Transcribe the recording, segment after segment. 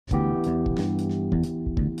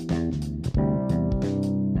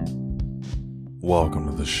Welcome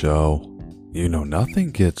to the show. You know, nothing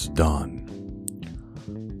gets done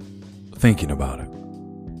thinking about it.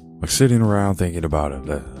 Like sitting around thinking about it,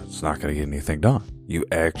 that's not going to get anything done. You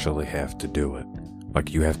actually have to do it.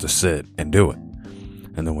 Like you have to sit and do it.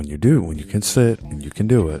 And then when you can sit and you can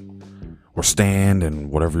do it, or stand and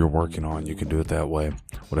whatever you're working on, you can do it that way.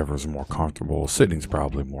 Whatever is more comfortable. Sitting's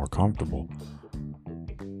probably more comfortable.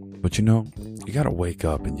 But you know, you got to wake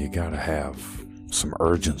up and you got to have some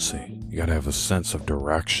urgency. You got to have a sense of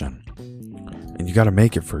direction. And you got to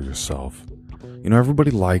make it for yourself. You know,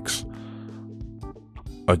 everybody likes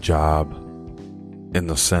a job in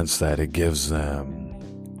the sense that it gives them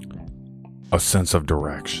a sense of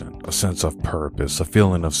direction, a sense of purpose, a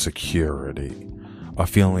feeling of security, a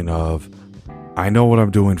feeling of, I know what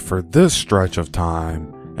I'm doing for this stretch of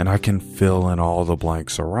time, and I can fill in all the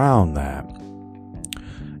blanks around that.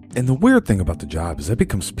 And the weird thing about the job is that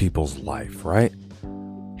becomes people's life, right?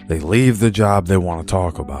 They leave the job, they want to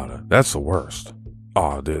talk about it. That's the worst.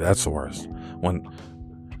 Oh, dude, that's the worst.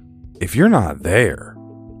 If you're not there,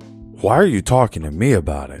 why are you talking to me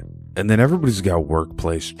about it? And then everybody's got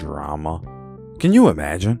workplace drama. Can you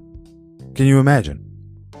imagine?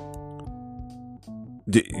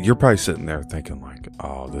 You're probably sitting there thinking like,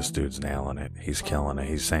 oh, this dude's nailing it. He's killing it.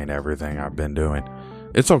 He's saying everything I've been doing.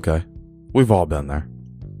 It's okay. We've all been there.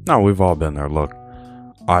 No, we've all been there. Look,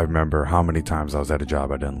 I remember how many times I was at a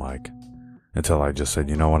job I didn't like until I just said,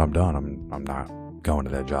 you know what, I'm done. I'm not going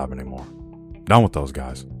to that job anymore. Done with those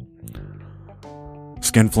guys.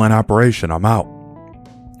 Skinflint operation. I'm out.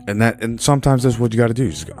 And sometimes that's what you got to do.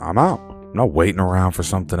 Just go, I'm out. I'm not waiting around for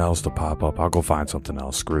something else to pop up. I'll go find something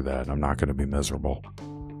else. Screw that. I'm not going to be miserable.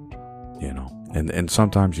 You know, and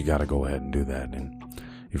sometimes you got to go ahead and do that. And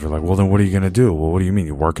if you're like, well, then what are you going to do? Well, what do you mean?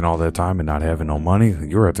 You're working all that time and not having no money?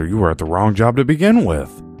 You were at the wrong job to begin with.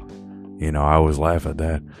 You know, I always laugh at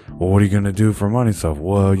that. Well, what are you going to do for money stuff?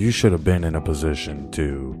 Well, you should have been in a position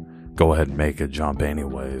to go ahead and make a jump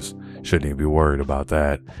anyways. Shouldn't even be worried about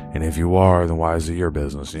that. And if you are, then why is it your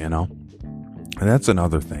business, you know? And that's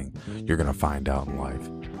another thing you're going to find out in life.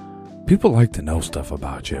 People like to know stuff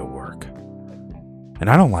about you at work. And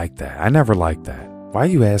I don't like that. I never liked that. Why are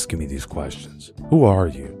you asking me these questions? Who are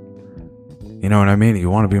you? You know what I mean? You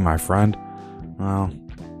want to be my friend? Well,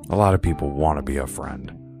 a lot of people want to be a friend.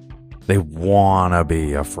 They want to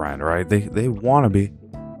be a friend, right? They want to be,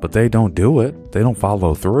 but they don't do it. They don't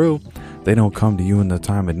follow through. They don't come to you in the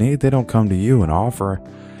time of need. They don't come to you and offer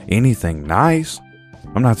anything nice.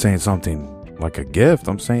 I'm not saying something like a gift.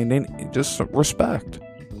 I'm saying just respect,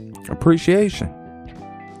 appreciation,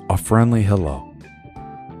 a friendly hello.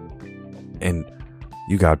 And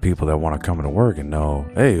you got people that want to come into work and know,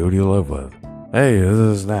 hey, who do you live with? Hey,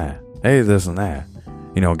 this and that. Hey, this and that.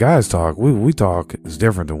 You know, guys talk, we talk is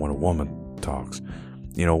different than when a woman talks.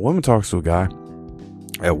 You know, a woman talks to a guy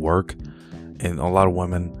at work, and a lot of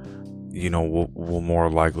women, you know, will more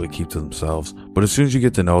likely keep to themselves. But as soon as you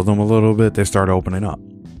get to know them a little bit, they start opening up.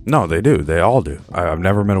 No, they do. They all do. I've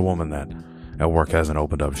never met a woman that at work hasn't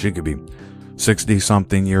opened up. She could be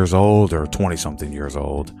 60-something years old or 20-something years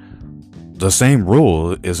old. The same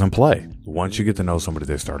rule is in play. Once you get to know somebody,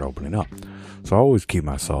 they start opening up. So I always keep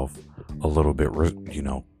myself a little bit, you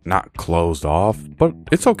know, not closed off, but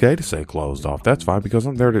it's okay to say closed off. That's fine, because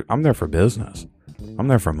I'm there for business. I'm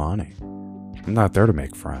there for money. I'm not there to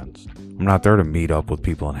make friends. I'm not there to meet up with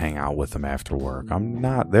people and hang out with them after work. I'm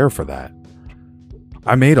not there for that.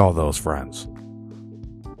 I made all those friends.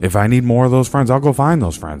 If I need more of those friends, I'll go find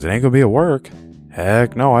those friends. It ain't gonna be at work.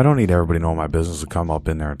 Heck no, I don't need everybody knowing my business to come up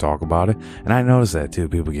in there and talk about it. And I notice that too.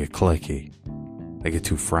 People get cliquey. They get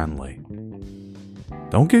too friendly.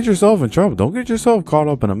 Don't get yourself in trouble. Don't get yourself caught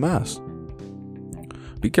up in a mess.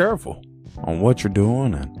 Be careful on what you're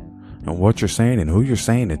doing and what you're saying and who you're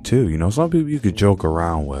saying it to. You know, some people you could joke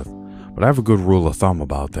around with, but I have a good rule of thumb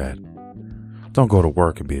about that. Don't go to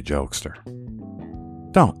work and be a jokester.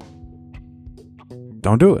 Don't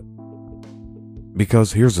do it.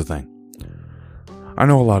 Because here's the thing. I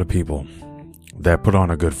know a lot of people that put on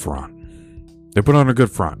a good front. They put on a good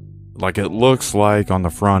front. Like it looks like on the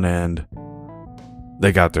front end,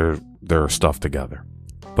 they got their stuff together.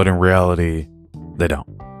 But in reality, they don't.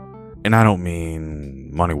 And I don't mean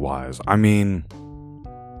money-wise. I mean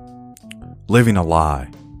living a lie.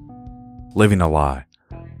 Living a lie.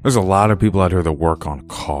 There's a lot of people out here that work on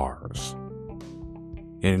cars.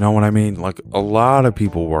 You know what I mean? Like a lot of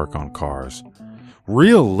people work on cars.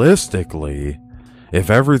 Realistically, if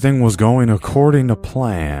everything was going according to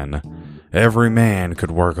plan, every man could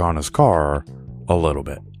work on his car a little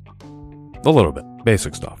bit.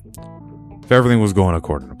 Basic stuff. If everything was going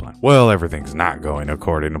according to plan. Well, everything's not going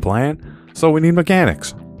according to plan, so we need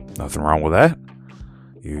mechanics. Nothing wrong with that.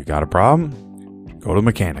 You got a problem? Go to the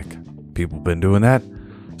mechanic. People have been doing that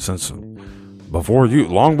since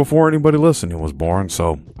long before anybody listening was born.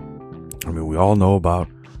 So, I mean, we all know about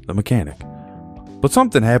the mechanic. But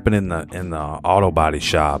something happened in the auto body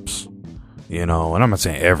shops, and I'm not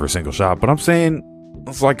saying every single shop, but I'm saying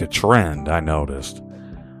it's like a trend I noticed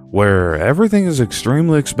where everything is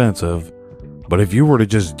extremely expensive, but if you were to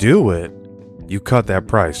just do it, you cut that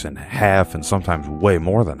price in half and sometimes way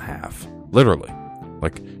more than half. Literally.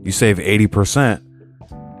 Like, you save 80%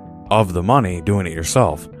 of the money doing it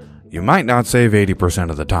yourself. You might not save 80%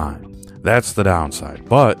 of the time. That's the downside.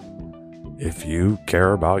 But if you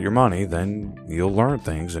care about your money, then you'll learn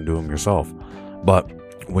things and do them yourself. But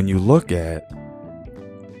when you look at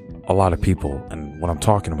a lot of people, and what I'm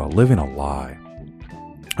talking about, living a lie,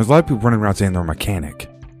 there's a lot of people running around saying they're a mechanic.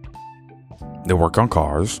 They work on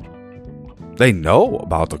cars. They know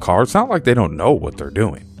about the car. It's not like they don't know what they're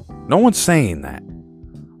doing. No one's saying that.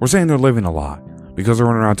 We're saying they're living a lie because they're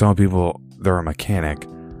running around telling people they're a mechanic,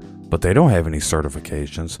 but they don't have any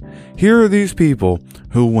certifications. Here are these people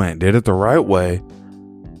who did it the right way,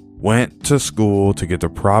 went to school to get the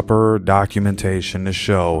proper documentation to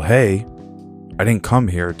show, hey, I didn't come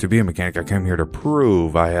here to be a mechanic. I came here to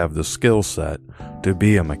prove I have the skill set to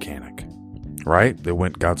be a mechanic, right? They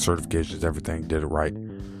got certifications, everything, did it right.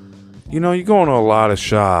 You go into a lot of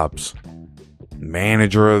shops,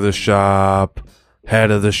 manager of the shop,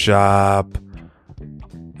 head of the shop,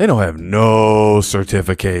 they don't have no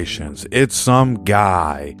certifications. It's some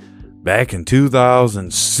guy back in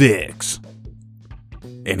 2006,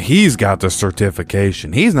 and he's got the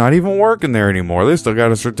certification. He's not even working there anymore. They still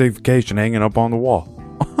got a certification hanging up on the wall.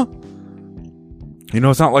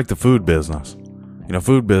 It's not like the food business.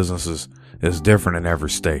 Food business is different in every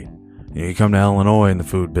state. You come to Illinois in the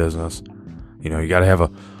food business, you got to have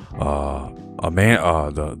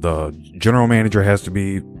the general manager has to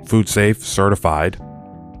be food safe certified,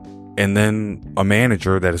 and then a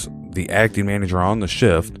manager that is the acting manager on the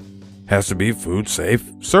shift has to be food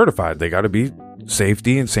safe certified. They got to be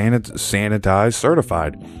safety and sanitized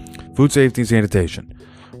certified. Food safety and sanitation,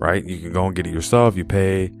 right? You can go and get it yourself. You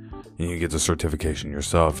pay, and you get the certification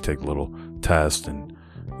yourself. Take a little test, and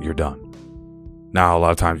you're done. Now, a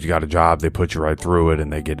lot of times you got a job, they put you right through it,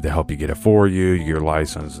 and they help you get it for you. You get your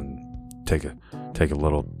license and take a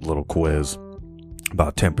little quiz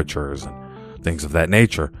about temperatures and things of that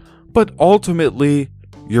nature. But ultimately,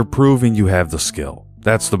 you're proving you have the skill.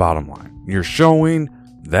 That's the bottom line. You're showing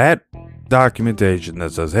that documentation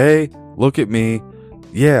that says, hey, look at me.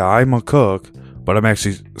 Yeah, I'm a cook, but I'm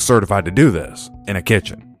actually certified to do this in a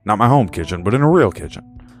kitchen. Not my home kitchen, but in a real kitchen.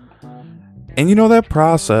 And that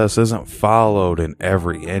process isn't followed in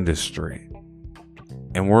every industry.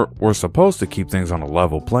 And we're supposed to keep things on a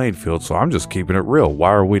level playing field, so I'm just keeping it real.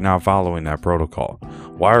 Why are we not following that protocol?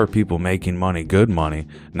 Why are people making money, good money,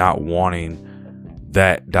 not wanting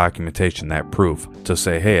that documentation, that proof to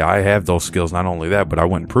say, hey, I have those skills. Not only that, but I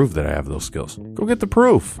went and proved that I have those skills. Go get the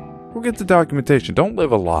proof. Go get the documentation. Don't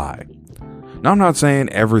live a lie. Now, I'm not saying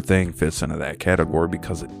everything fits into that category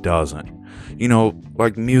because it doesn't.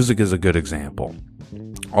 Like music is a good example.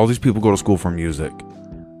 All these people go to school for music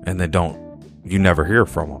and you never hear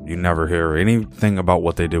from them. You never hear anything about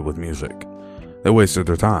what they did with music. They wasted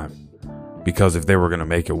their time because if they were going to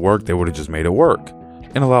make it work, they would have just made it work.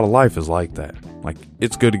 And a lot of life is like that. Like,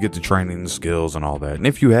 it's good to get the training and skills and all that. And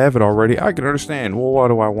if you have it already, I can understand. Well, why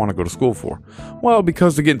do I want to go to school for? Well,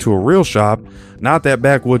 because to get into a real shop, not that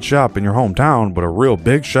backwoods shop in your hometown, but a real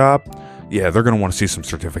big shop, yeah, they're going to want to see some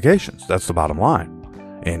certifications. That's the bottom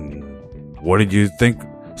line. And what did you think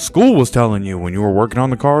school was telling you when you were working on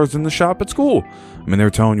the cars in the shop at school? I mean, they're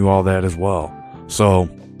telling you all that as well. So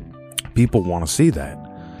people want to see that.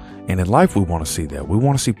 And in life, we want to see that. We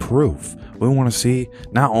want to see proof. We want to see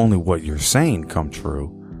not only what you're saying come true,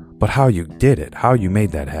 but how you did it, how you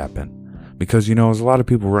made that happen. Because, there's a lot of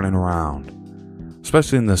people running around,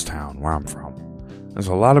 especially in this town where I'm from. There's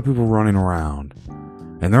a lot of people running around,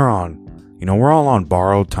 and they're on, we're all on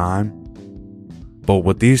borrowed time. But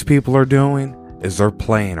what these people are doing is they're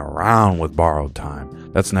playing around with borrowed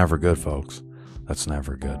time. That's never good, folks. That's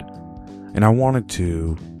never good. And I wanted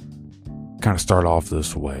to kind of start off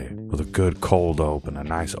this way with a good cold open, a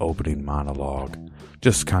nice opening monologue,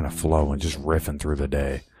 just kind of flowing, just riffing through the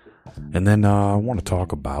day. And then I want to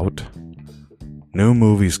talk about new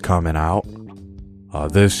movies coming out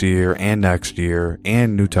this year and next year,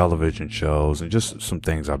 and new television shows, and just some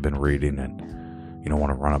things I've been reading and want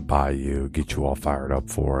to run it by you, get you all fired up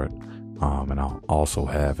for it. And I'll also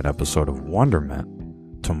have an episode of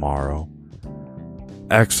Wonderment tomorrow.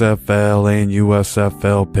 XFL and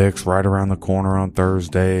USFL picks right around the corner on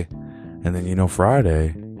Thursday. And then,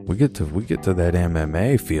 Friday, We get to that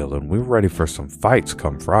MMA feeling. We're ready for some fights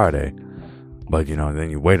come Friday. But, then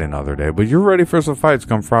you wait another day. But you're ready for some fights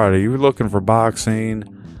come Friday. You're looking for boxing,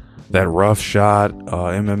 that rough shot,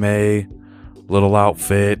 MMA, little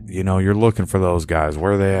outfit. You're looking for those guys.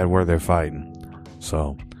 Where are they at? Where they're fighting.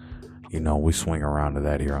 So, we swing around to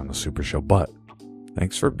that here on the Super Show. But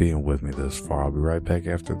thanks for being with me this far. I'll be right back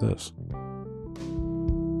after this.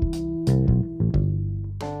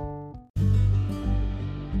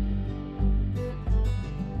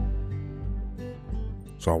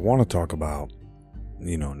 So I want to talk about,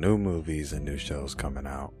 new movies and new shows coming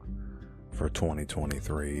out for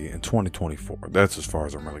 2023 and 2024. That's as far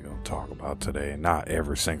as I'm really going to talk about today. Not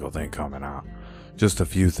every single thing coming out. Just a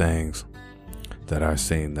few things that I've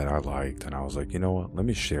seen that I liked. And I was like, you know what? Let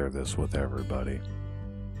me share this with everybody.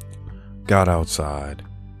 Got outside.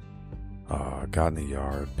 Got in the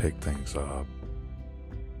yard. Picked things up.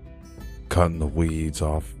 Cutting the weeds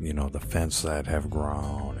off, the fence that have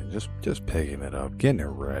grown, and just picking it up, getting it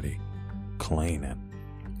ready, cleaning.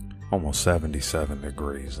 Almost 77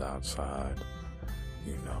 degrees outside,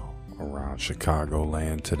 around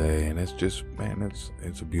Chicagoland today, and it's just, man,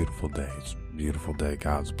 it's a beautiful day. It's a beautiful day.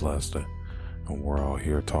 God's blessed it, and we're all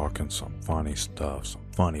here talking some funny stuff, some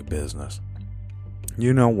funny business.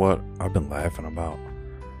 You know what I've been laughing about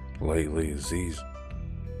lately is these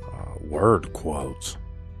word quotes.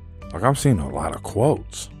 Like, I'm seeing a lot of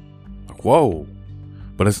quotes. Like, whoa.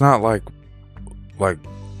 But it's not like,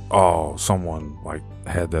 oh, someone,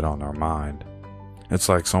 had that on their mind. It's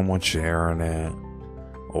like someone sharing it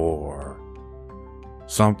or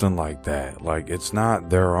something like that. Like, it's not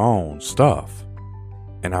their own stuff.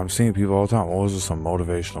 And I'm seeing people all the time, oh, is this some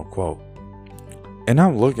motivational quote? And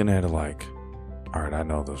I'm looking at it like, all right, I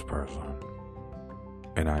know this person.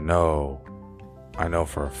 And I know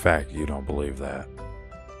for a fact you don't believe that.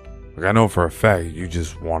 Like, I know for a fact you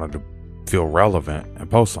just wanted to feel relevant and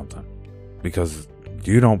post something because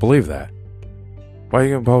you don't believe that. Why are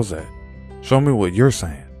you going to post that? Show me what you're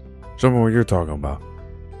saying. Show me what you're talking about.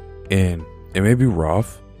 And it may be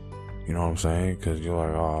rough, you know what I'm saying? Because you're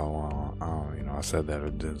like, oh, well, I said that or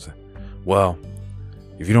didn't say. Well,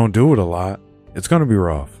 if you don't do it a lot, it's going to be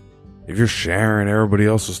rough. If you're sharing everybody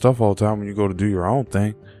else's stuff all the time when you go to do your own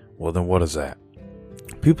thing, well, then what is that?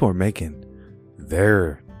 People are making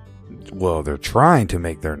they're trying to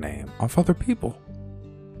make their name off other people.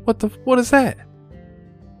 What is that?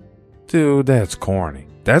 Dude, that's corny.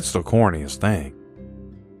 That's the corniest thing.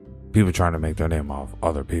 People trying to make their name off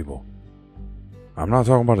other people. I'm not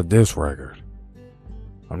talking about a diss record.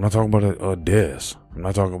 I'm not talking about a diss. I'm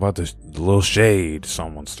not talking about this little shade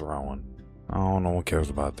someone's throwing. I don't know, no one cares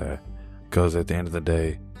about that. Because at the end of the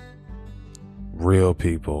day, real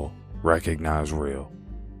people recognize real.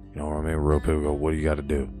 You know what I mean? Real people go, what do you got to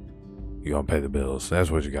do? You gonna pay the bills.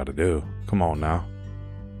 That's what you got to do. Come on now.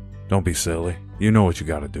 Don't be silly. You know what you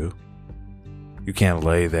got to do. You can't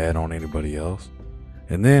lay that on anybody else.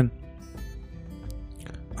 And then,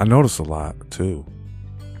 I notice a lot too.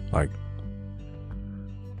 Like,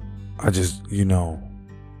 I just,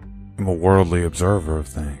 I'm a worldly observer of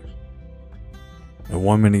things. And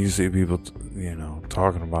one minute you see people,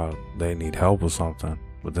 talking about they need help with something,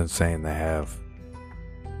 but then saying they have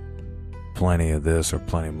plenty of this or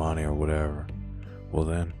plenty of money or whatever. Well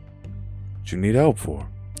then, what you need help for?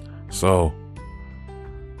 So,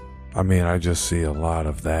 I just see a lot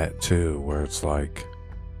of that too, where it's like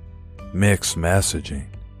mixed messaging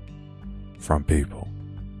from people.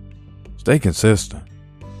 Stay consistent.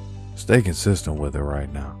 Stay consistent with it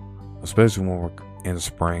right now. Especially when we're in the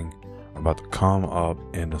spring, about to come up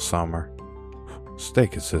in the summer. Stay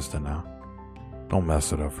consistent now. Don't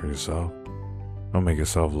mess it up for yourself. Don't make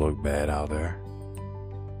yourself look bad out there.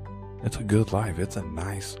 It's a good life. It's a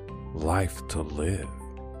nice life to live.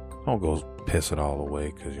 Don't go piss it all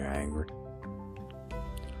away because you're angry.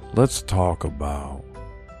 Let's talk about...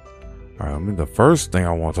 Alright, the first thing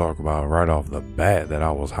I want to talk about right off the bat that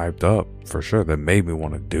I was hyped up for sure, that made me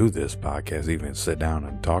want to do this podcast, even sit down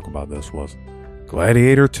and talk about this, was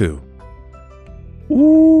Gladiator 2.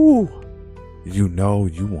 Ooh! You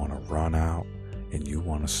want to run out and you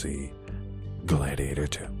want to see Gladiator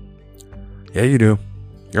 2. Yeah, you do.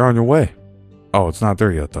 You're on your way. Oh, it's not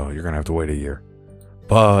there yet, though. You're going to have to wait a year.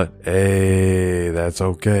 But, hey, that's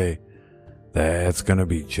okay. That's going to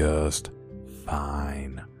be just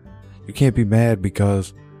fine. You can't be mad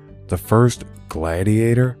because the first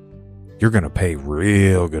Gladiator, you're going to pay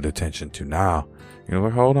real good attention to now. You're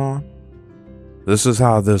like, hold on. This is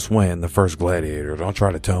how this went, the first Gladiator. Don't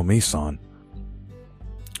try to tell me, son.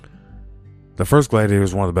 The first Gladiator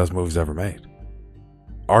is one of the best movies ever made.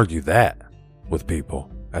 Argue that with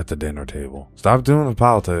people. at the dinner table. Stop doing the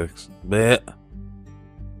politics.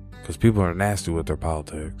 Because people are nasty with their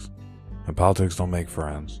politics. And politics don't make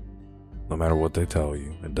friends. No matter what they tell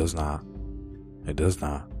you. It does not. It does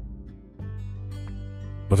not.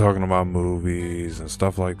 But talking about movies and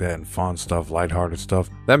stuff like that and fun stuff, lighthearted stuff,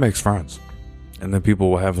 that makes friends. And then people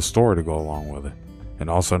will have a story to go along with it. And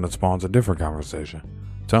all of a sudden it spawns a different conversation.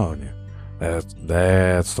 I'm telling you.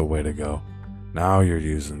 That's the way to go. Now you're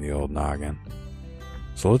using the old noggin.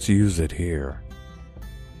 So let's use it here.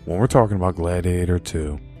 When we're talking about Gladiator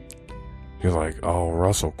 2, you're like, oh,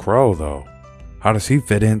 Russell Crowe, though. How does he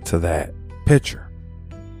fit into that picture?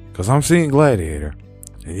 Because I'm seeing Gladiator.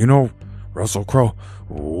 And you know, Russell Crowe,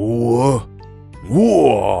 whoa,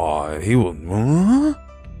 he was,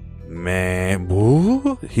 man,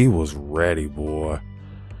 boy, he was ready, boy.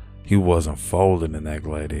 He wasn't folding in that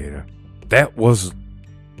Gladiator. That was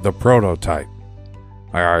the prototype.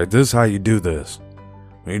 All right, this is how you do this.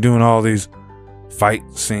 When you're doing all these fight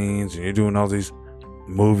scenes and you're doing all these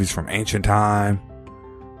movies from ancient time,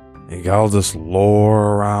 and you got all this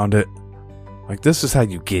lore around it, like this is how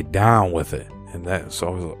you get down with it. And that,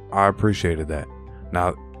 so I appreciated that.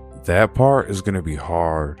 Now, that part is going to be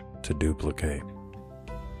hard to duplicate.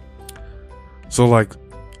 So, like,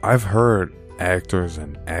 I've heard actors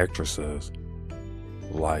and actresses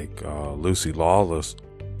like Lucy Lawless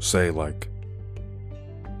say, like,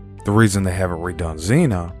 the reason they haven't redone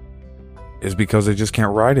Xena is because they just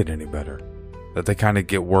can't write it any better. That they kind of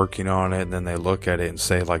get working on it and then they look at it and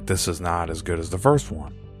say, like, this is not as good as the first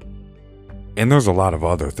one. And there's a lot of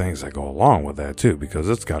other things that go along with that too, because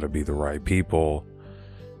it's got to be the right people,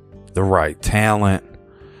 the right talent,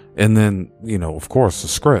 and then, you know, of course, the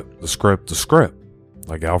script,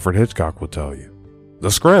 like Alfred Hitchcock would tell you.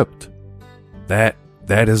 The script. That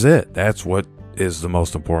is it. That's what is the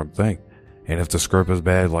most important thing. And if the script is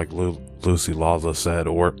bad, like Lucy Lawless said,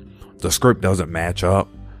 or the script doesn't match up,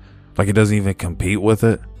 like it doesn't even compete with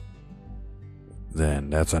it, then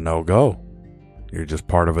that's a no-go. You're just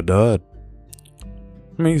part of a dud.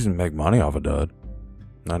 I mean, you can make money off a dud.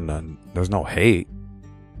 There's no hate.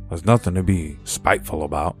 There's nothing to be spiteful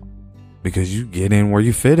about. Because you get in where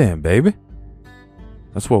you fit in, baby.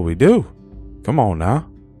 That's what we do. Come on now.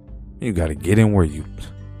 You got to get in where you...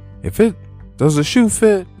 If it does the shoe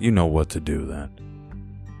fit, you know what to do then.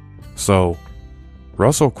 So,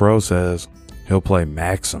 Russell Crowe says he'll play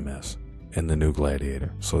Maximus in the new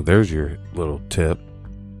Gladiator. So there's your little tip.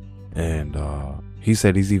 And he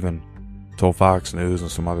said he's even told Fox News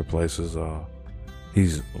and some other places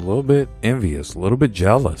he's a little bit envious, a little bit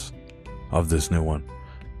jealous of this new one.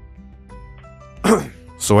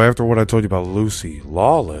 So after what I told you about Lucy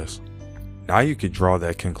Lawless, now you could draw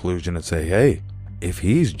that conclusion and say, hey, if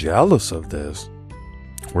he's jealous of this,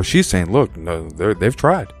 where she's saying, look, no, they've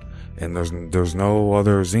tried, and there's no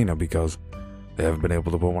other Xena because they haven't been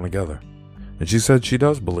able to put one together. And she said she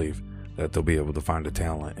does believe that they'll be able to find a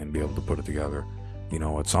talent and be able to put it together, you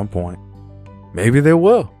know, at some point. Maybe they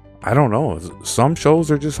will. I don't know. Some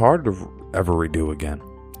shows are just hard to ever redo again.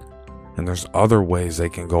 And there's other ways they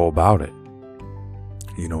can go about it.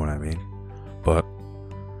 You know what I mean? But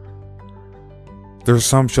there's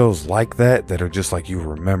some shows like that that are just like you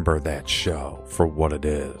remember that show for what it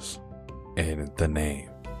is and the name.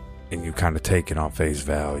 And you kind of take it on face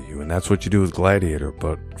value. And that's what you do with Gladiator.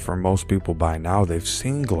 But for most people by now, they've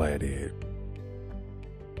seen Gladiator.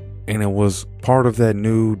 And it was part of that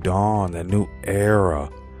new dawn, that new era,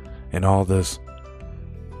 and all this,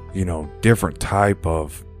 you know, different type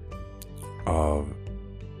of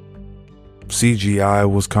CGI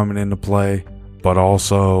was coming into play, but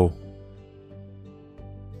also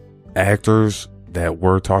actors that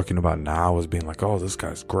we're talking about now as being like, oh, this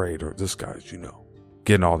guy's great, or this guy's, you know,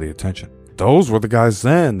 getting all the attention. Those were the guys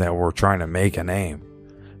then that were trying to make a name.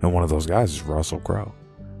 And one of those guys is Russell Crowe,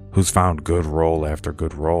 who's found good role after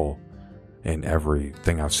good role in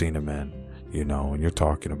everything I've seen him in, you know. And you're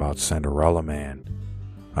talking about Cinderella Man.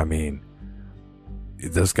 I mean,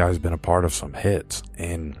 this guy's been a part of some hits,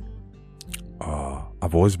 and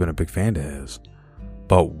I've always been a big fan of his.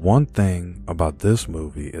 But one thing about this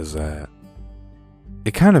movie is that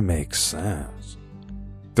it kind of makes sense.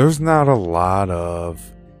 There's not a lot of,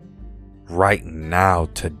 right now,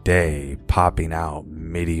 today, popping out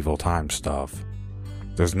medieval time stuff.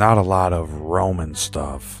 There's not a lot of Roman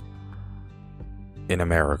stuff in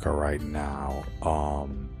America right now.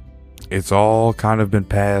 It's all kind of been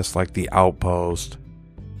past, like The Outpost.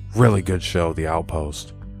 Really good show, The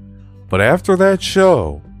Outpost. But after that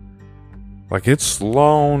show, like, it's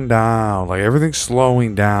slowing down. Like, everything's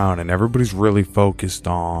slowing down, and everybody's really focused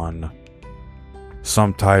on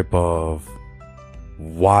some type of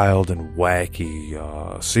wild and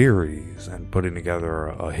wacky series and putting together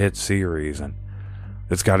a hit series, and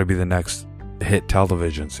it's got to be the next hit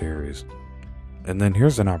television series. And then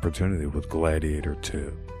here's an opportunity with Gladiator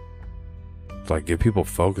 2. Like, get people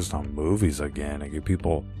focused on movies again and get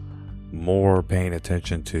people more paying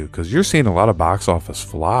attention to, because you're seeing a lot of box office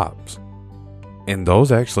flops, and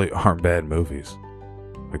those actually aren't bad movies.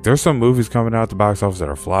 Like, there's some movies coming out at the box office that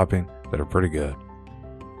are flopping that are pretty good.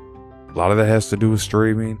 A lot of that has to do with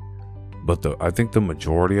streaming, but I think the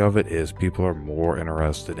majority of it is people are more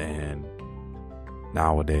interested in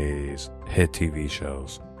nowadays hit TV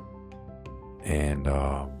shows and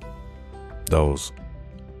those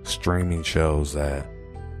streaming shows that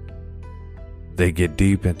they get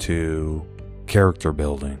deep into character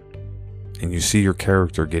building, and you see your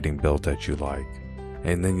character getting built that you like,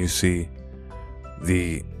 and then you see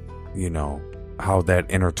the, you know, how that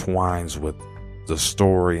intertwines with the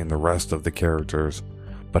story and the rest of the characters,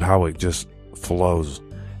 but how it just flows,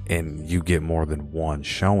 and you get more than one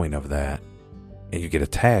showing of that, and you get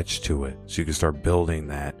attached to it, so you can start building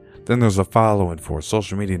that. Then there's a following for it.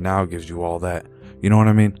 Social media now gives you all that, you know what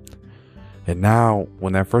I mean? And now,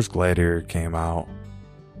 when that first Gladiator came out,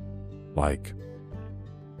 like,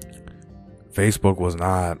 Facebook was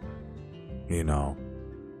not, you know,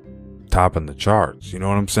 topping the charts, you know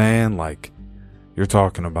what I'm saying? Like, you're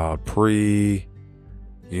talking about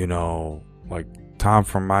you know, like, Tom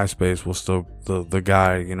from MySpace was still the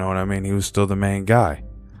guy, you know what I mean? He was still the main guy.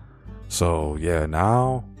 So, yeah,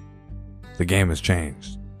 now the game has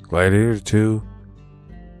changed. Gladiator 2,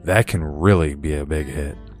 that can really be a big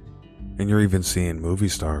hit. And you're even seeing movie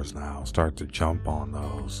stars now start to jump on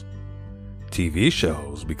those TV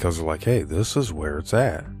shows because they're like, hey, this is where it's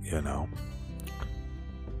at, you know?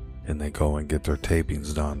 And they go and get their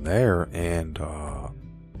tapings done there, and,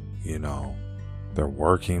 you know, they're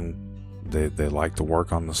working, they like to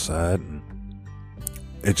work on the set, and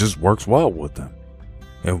it just works well with them.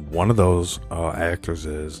 And one of those actors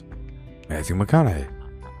is Matthew McConaughey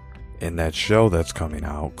in that show that's coming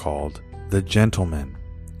out called The Gentleman,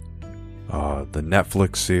 the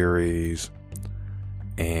Netflix series,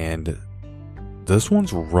 and this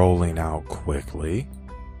one's rolling out quickly.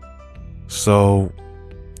 So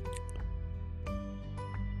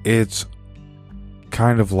it's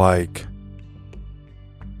kind of like,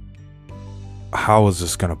 how is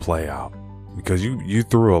this going to play out? Because you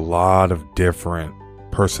threw a lot of different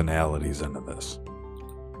personalities into this.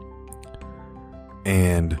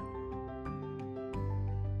 And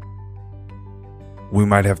we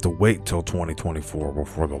might have to wait till 2024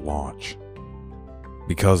 before the launch.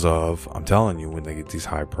 Because of, I'm telling you, when they get these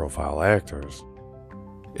high profile actors,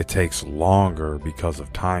 it takes longer because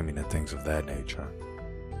of timing and things of that nature.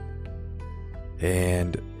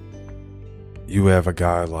 And you have a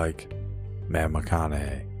guy like Matt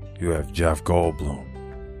McConaughey, you have Jeff Goldblum,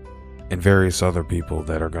 and various other people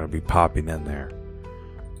that are going to be popping in there.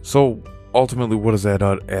 So ultimately, what does that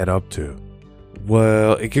add up to?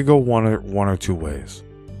 Well, it could go one or two ways.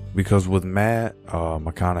 Because with Matt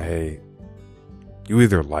McConaughey, you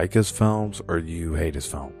either like his films or you hate his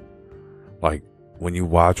film. Like, when you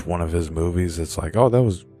watch one of his movies, it's like, oh, that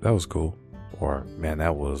was cool, or man,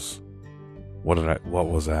 that was what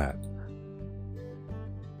was that?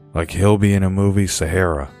 Like, he'll be in a movie,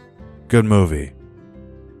 Sahara, good movie.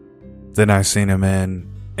 Then I seen him in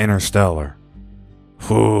Interstellar.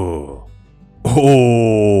 Whew.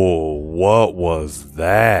 Oh, what was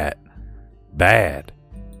that? Bad.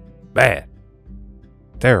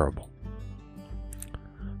 Terrible.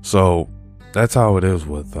 So that's how it is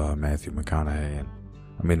with Matthew McConaughey, and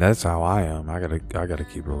I mean, that's how I am. I gotta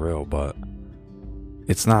keep it real, but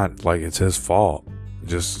it's not like it's his fault. It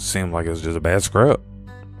just seemed like it was just a bad script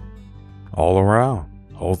all around.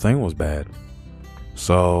 The whole thing was bad.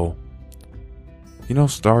 So, you know,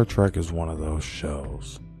 Star Trek is one of those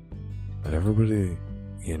shows that everybody,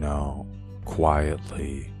 you know,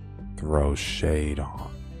 quietly throws shade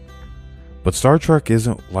on. But Star Trek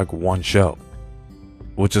isn't like one show,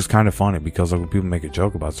 which is kind of funny, because like, when people make a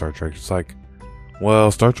joke about Star Trek, it's like,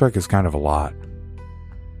 well, Star Trek is kind of a lot.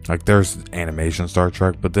 Like, there's animation Star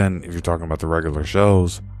Trek, but then if you're talking about the regular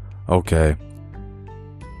shows, okay,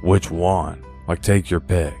 which one? Like, take your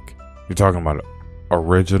pick. You're talking about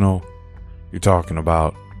original, you're talking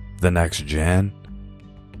about The Next Gen,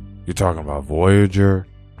 you're talking about Voyager,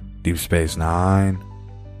 Deep Space Nine.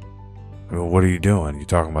 I mean, what are you doing? You're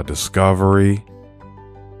talking about Discovery.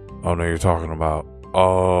 Oh no, you're talking about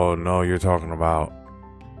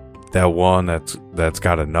that one that's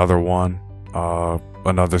got another one,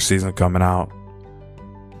 another season coming out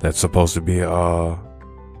that's supposed to be a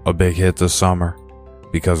big hit this summer,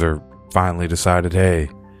 because they're finally decided, hey,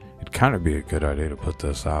 it'd kind of be a good idea to put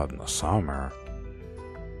this out in the summer,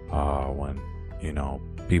 when, you know,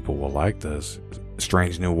 people will like this.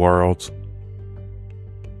 Strange New Worlds.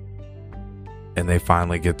 And they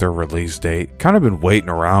finally get their release date. Kind of been waiting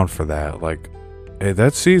around for that. Like, hey,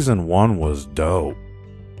 that season 1 was dope.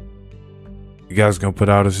 You guys gonna put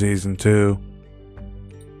out a season 2?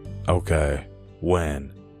 Okay,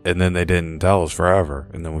 when? And then they didn't tell us forever.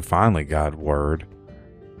 And then we finally got word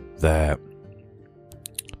that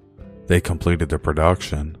they completed the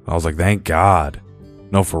production. I was like, thank God.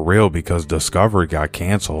 No, for real, because Discovery got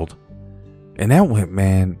canceled. And that went,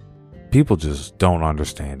 man, people just don't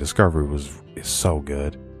understand. Discovery is so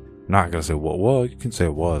good. I'm not going to say, well, you can say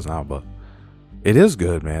it was now, but it is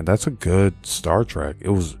good, man. That's a good Star Trek. It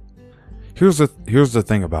was, here's the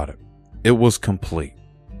thing about it. It was complete.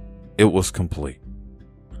 It was complete.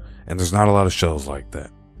 And there's not a lot of shows like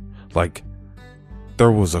that. Like,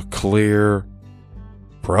 there was a clear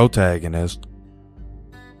protagonist,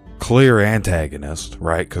 clear antagonist,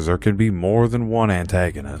 right? Because there can be more than one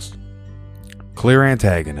antagonist. Clear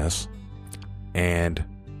antagonist, and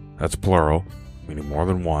that's plural, meaning more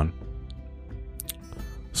than one.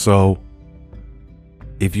 So,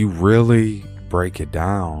 if you really break it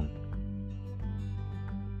down,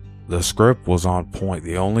 the script was on point.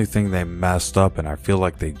 The only thing they messed up, and I feel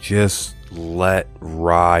like they just let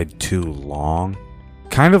ride too long,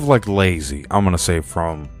 kind of like lazy, I'm going to say,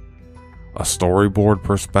 from a storyboard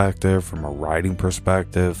perspective, from a writing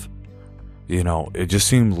perspective. You know, it just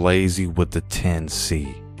seemed lazy with the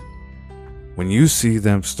 10C. When you see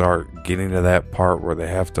them start getting to that part where they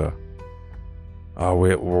have to,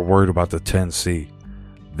 we're worried about the 10C.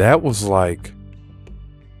 That was like,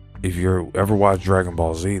 if you ever watched Dragon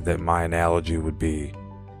Ball Z, that my analogy would be,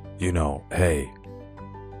 you know, hey,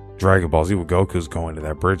 Dragon Ball Z with Goku's going to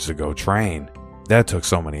that bridge to go train. That took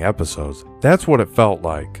so many episodes. That's what it felt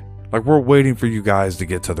like. Like, we're waiting for you guys to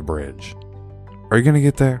get to the bridge. Are you going to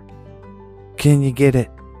get there? Can you get it?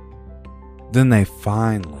 Then they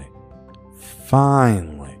finally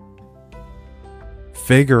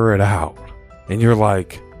figure it out. And you're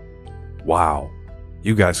like, wow,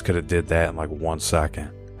 you guys could have did that in like 1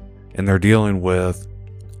 second. And they're dealing with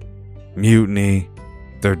mutiny.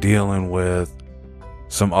 They're dealing with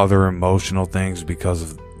some other emotional things because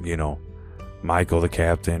of, you know, Michael, the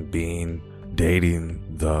captain,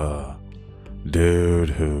 dating the dude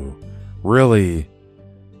who really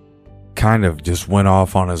kind of just went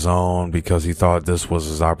off on his own because he thought this was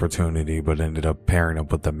his opportunity, but ended up pairing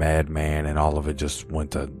up with the madman, and all of it just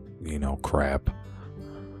went to, you know, crap.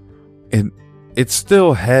 And it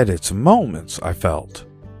still had its moments, I felt.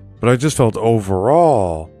 But I just felt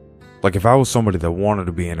overall, like if I was somebody that wanted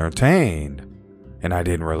to be entertained, and I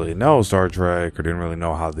didn't really know Star Trek, or didn't really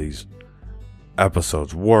know how these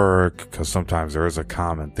episodes work, because sometimes there is a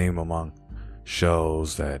common theme among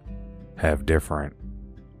shows that have different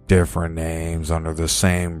names under the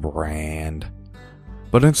same brand.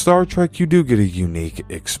 But in Star Trek, you do get a unique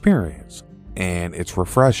experience, and it's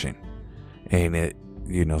refreshing. And it,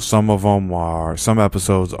 you know, some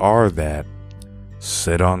episodes are that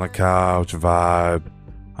sit on the couch vibe.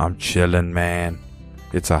 I'm chilling, man.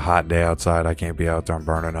 It's a hot day outside. I can't be out there. I'm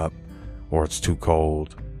burning up. Or it's too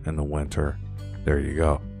cold in the winter. There you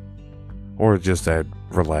go. Or just that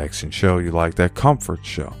relaxing show you like, that comfort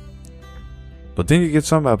show. But then you get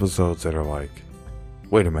some episodes that are like,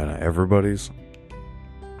 wait a minute, everybody's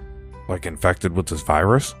like infected with this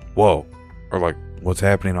virus? Whoa. Or like, what's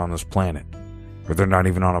happening on this planet? Or they're not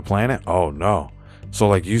even on a planet? Oh no. So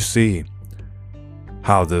like, you see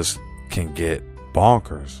how this can get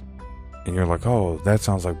bonkers. And you're like, oh, that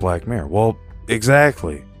sounds like Black Mirror. Well,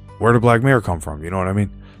 exactly. Where did Black Mirror come from? You know what I mean?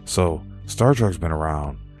 So Star Trek's been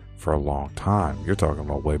around for a long time. You're talking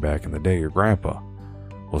about way back in the day. Your grandpa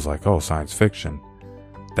was like, oh, science fiction.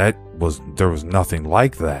 There was nothing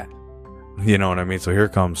like that. You know what I mean? So here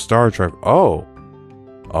comes Star Trek. Oh,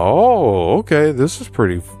 okay. This is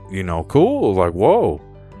pretty, you know, cool. Like, whoa,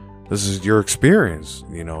 this is your experience,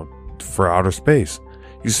 you know, for outer space.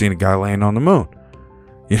 You've seen a guy laying on the moon.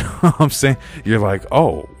 You know what I'm saying? You're like,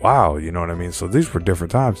 oh, wow. You know what I mean? So these were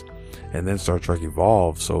different times. And then Star Trek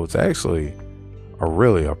evolved. So it's actually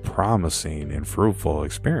a promising and fruitful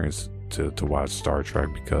experience to watch Star Trek,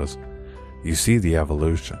 because you see the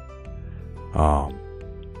evolution.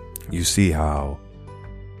 You see how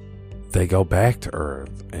they go back to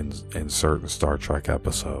Earth in certain Star Trek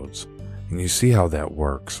episodes. And you see how that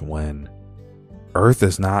works when Earth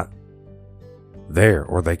is not there,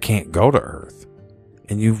 or they can't go to Earth.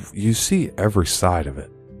 And you see every side of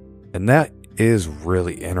it. And that is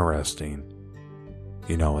really interesting,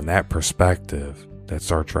 you know, in that perspective, that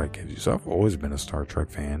Star Trek gives you. So I've always been a Star Trek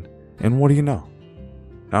fan. And what do you know?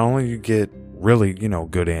 Not only do you get really,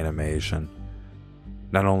 good animation,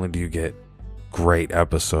 not only do you get great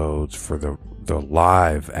episodes for the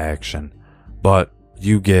live action, but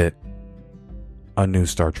you get a new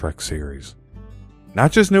Star Trek series.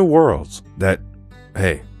 Not just new worlds that,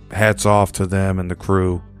 hey, hats off to them and the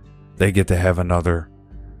crew. They get to have another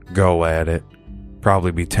go at it.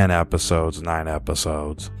 Probably be 10 episodes, 9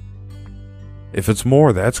 episodes. If it's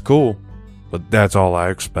more, that's cool. But that's all I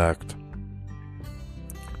expect.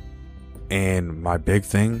 And my big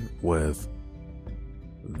thing with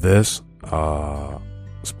this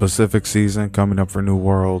specific season coming up for New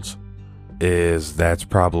Worlds is that's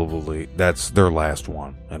their last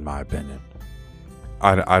one, in my opinion.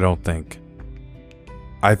 I don't think.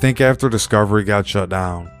 I think after Discovery got shut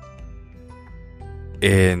down,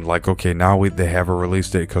 and okay, now they have a release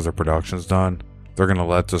date because their production's done. They're gonna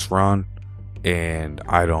let this run, and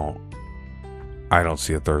I don't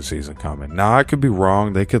see a third season coming. Now I could be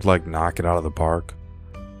wrong. They could knock it out of the park,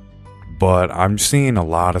 but I'm seeing a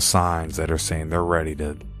lot of signs that are saying they're ready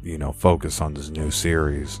to focus on this new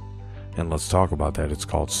series. And let's talk about that. It's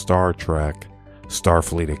called Star Trek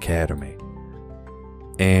Starfleet Academy.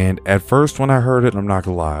 And at first when I heard it, I'm not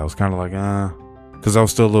gonna lie, I was kind of like, because I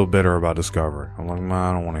was still a little bitter about Discovery. I'm like,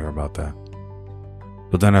 I don't want to hear about that.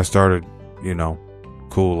 But then I started,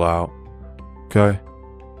 cool out. Okay,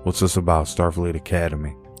 what's this about? Starfleet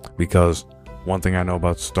Academy. Because one thing I know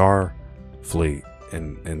about Starfleet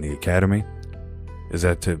in the Academy is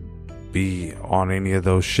that to be on any of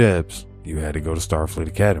those ships, you had to go to Starfleet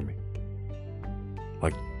Academy.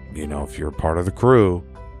 If you're a part of the crew,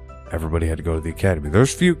 everybody had to go to the Academy.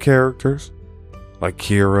 There's few characters like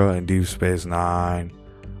Kira in Deep Space Nine,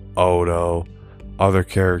 Odo, other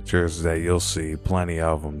characters that you'll see, plenty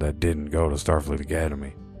of them that didn't go to Starfleet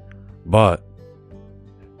Academy. But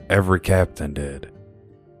every captain did.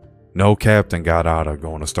 No captain got out of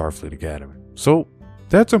going to Starfleet Academy. So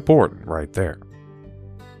that's important right there.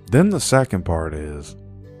 Then the second part is,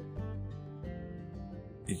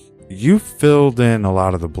 you filled in a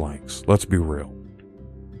lot of the blanks. Let's be real.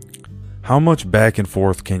 How much back and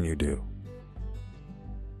forth can you do?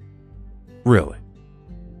 Really?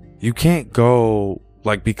 You can't go,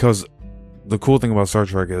 because the cool thing about Star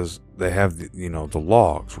Trek is they have, the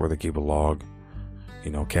logs where they keep a log,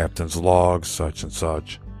 captain's log, such and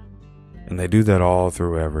such. And they do that all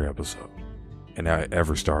through every episode and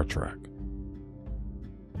every Star Trek.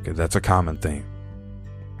 Okay, that's a common theme.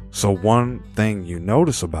 So one thing you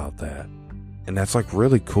notice about that, and that's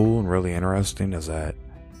really cool and really interesting, is that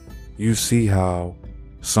you see how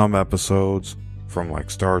some episodes from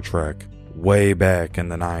Star Trek way back in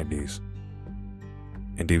the 90s,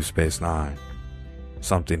 in Deep Space Nine,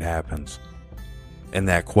 something happens and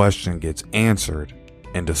that question gets answered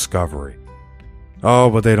in Discovery. Oh,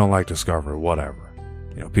 but they don't like Discovery, whatever.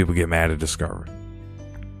 People get mad at Discovery.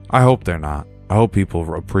 I hope they're not. I hope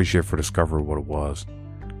people appreciate for Discovery what it was.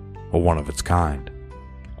 A one of its kind.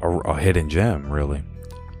 A hidden gem, really.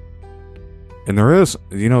 And there is,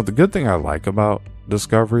 the good thing I like about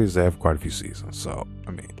Discovery is they have quite a few seasons. So,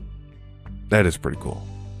 that is pretty cool.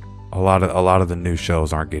 A lot of the new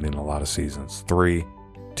shows aren't getting a lot of seasons. 3,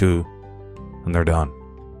 2, and they're done.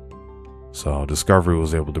 So Discovery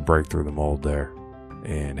was able to break through the mold there.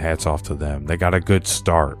 And hats off to them. They got a good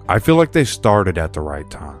start. I feel like they started at the right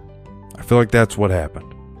time. I feel like that's what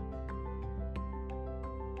happened.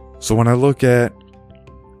 So when I look at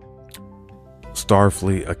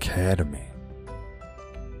Starfleet Academy,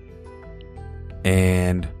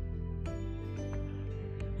 and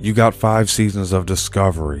you got 5 seasons of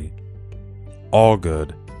Discovery, all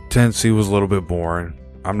good. 10C was a little bit boring.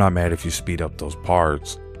 I'm not mad if you speed up those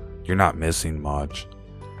parts. You're not missing much.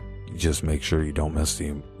 You just make sure you don't miss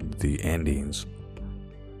the endings.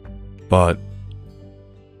 But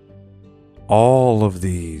all of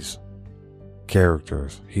these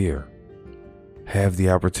characters here have the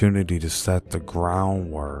opportunity to set the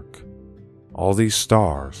groundwork. All these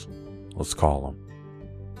stars, let's call them,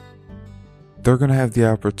 they're going to have the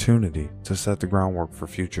opportunity to set the groundwork for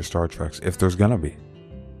future Star Treks, if there's going to be.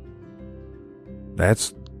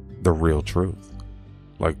 That's the real truth.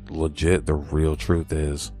 Legit, the real truth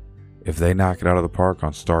is, if they knock it out of the park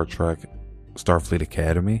on Star Trek Starfleet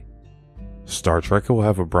Academy, Star Trek will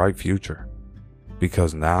have a bright future.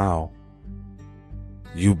 Because now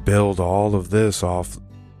you build all of this off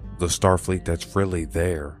the Starfleet that's really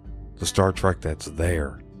there. The Star Trek that's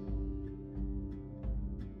there.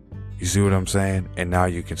 You see what I'm saying? And now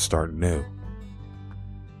you can start new.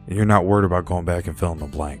 And you're not worried about going back and filling the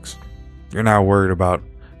blanks. You're not worried about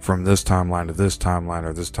from this timeline to this timeline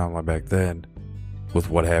or this timeline back then. with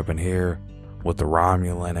what happened here, with the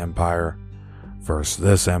Romulan Empire versus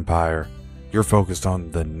this empire. You're focused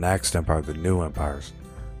on the next empire, the new empires.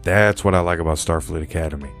 That's what I like about Starfleet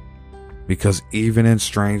Academy. Because even in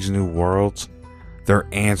Strange New Worlds, they're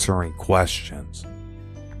answering questions.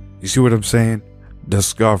 You see what I'm saying?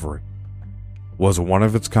 Discovery was one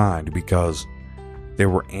of its kind because they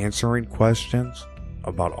were answering questions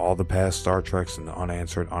about all the past Star Treks and the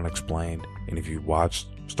unanswered, unexplained. And if you watched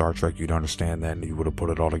Star Trek, you'd understand that and you would have put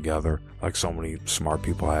it all together like so many smart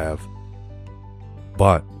people have.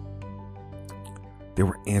 But they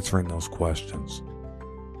were answering those questions.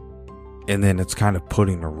 And then it's kind of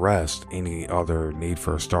putting to rest any other need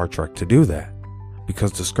for a Star Trek to do that.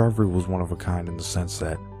 Because Discovery was one of a kind in the sense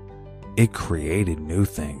that it created new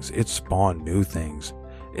things. It spawned new things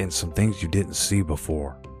and some things you didn't see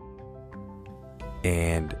before.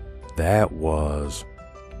 And that was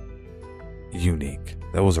unique.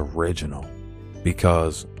 That was original.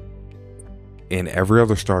 Because in every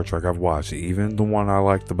other Star Trek I've watched, even the one I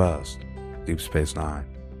like the best, Deep Space Nine,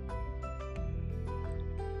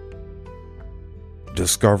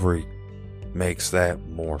 Discovery makes that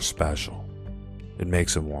more special. It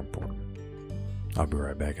makes it more important. I'll be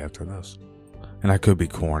right back after this. And I could be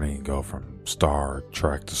corny and go from Star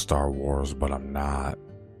Trek to Star Wars, but I'm not.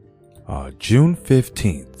 June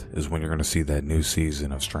 15th is when you're going to see that new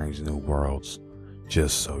season of Strange New Worlds,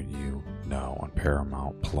 just so you know, on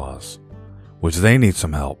Paramount Plus, which they need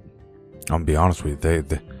some help. I'm going to be honest with you.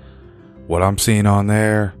 They what I'm seeing on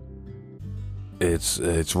there, it's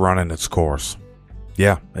running its course.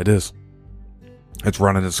 Yeah, it is. It's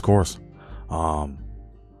running its course.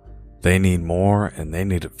 They need more, and they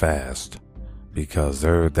need it fast, because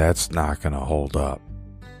that's not going to hold up.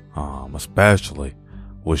 Especially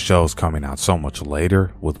with shows coming out so much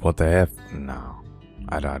later with what they have. No,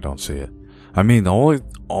 I don't see it. I mean, the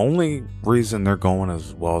only reason they're going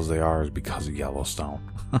as well as they are is because of Yellowstone.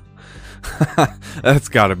 That's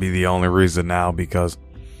got to be the only reason now, because,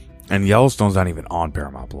 and Yellowstone's not even on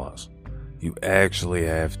Paramount Plus. You actually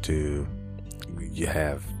have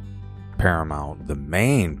Paramount, the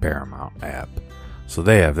main Paramount app. So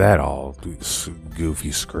they have that all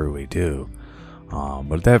goofy, screwy too.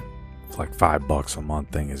 But that like $5 a month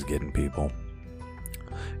thing is getting people.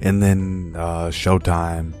 And then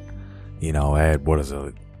Showtime, add, what is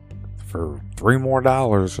it? For $3 more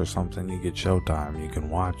or something, you get Showtime. You can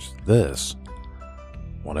watch this.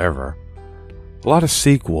 Whatever. A lot of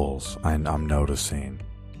sequels I'm noticing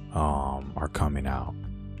are coming out.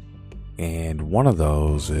 And one of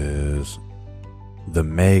those is The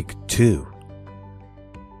Meg 2.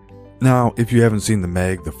 Now, if you haven't seen The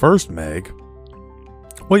Meg, the first Meg,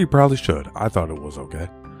 well, you probably should. I thought it was okay.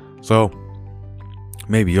 So,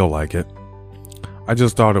 maybe you'll like it. I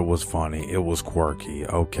just thought it was funny. It was quirky.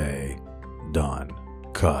 Okay. Done.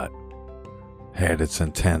 Cut. Had its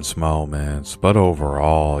intense moments. But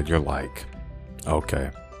overall, you're like,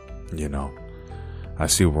 okay. I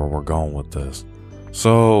see where we're going with this.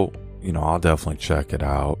 So, I'll definitely check it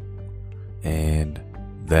out. And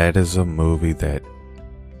that is a movie that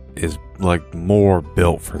is like more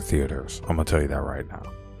built for theaters. I'm going to tell you that right now.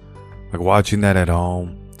 Like watching that at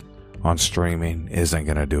home on streaming isn't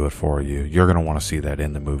going to do it for you. You're going to want to see that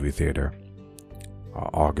in the movie theater.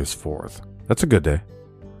 August 4th. That's a good day.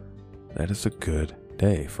 That is a good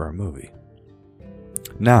day for a movie.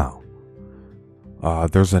 Now,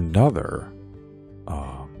 there's another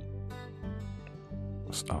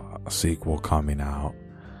a sequel coming out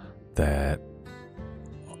that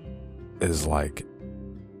is like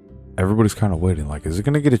everybody's kind of waiting, like, is it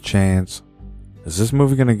going to get a chance? Is this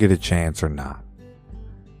movie going to get a chance or not?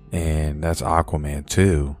 And that's Aquaman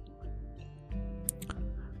 2.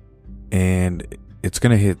 And it's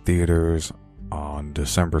going to hit theaters on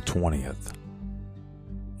December 20th,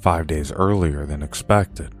 5 days earlier than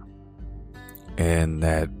expected. And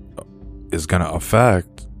that is going to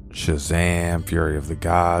affect Shazam, Fury of the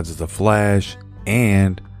Gods, The Flash,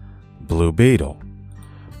 and Blue Beetle.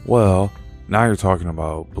 Well, now you're talking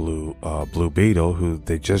about Blue Beetle, who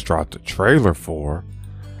they just dropped a trailer for,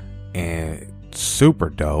 and it's super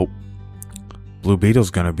dope. Blue Beetle's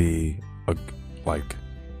gonna be like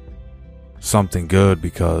something good,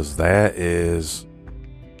 because that is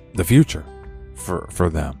the future for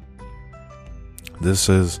them. This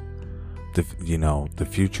is the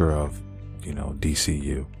future of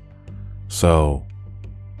DCU. So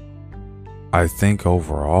I think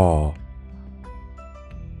overall,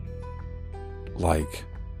 like,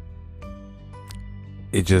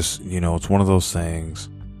 it just, it's one of those things.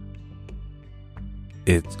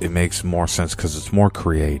 It makes more sense because it's more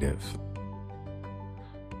creative.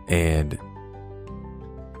 And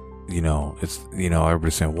it's,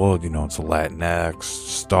 everybody's saying, well, it's a Latinx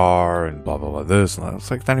star and blah, blah, blah, this. And it's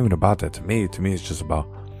like, not even about that to me. To me, it's just about,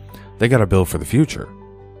 they got to build for the future.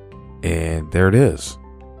 And there it is.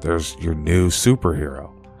 There's your new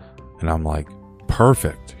superhero. And I'm like,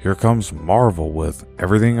 perfect. Here comes Marvel with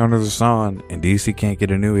everything under the sun, and DC can't get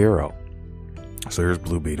a new hero. So here's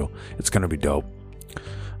Blue Beetle. It's going to be dope.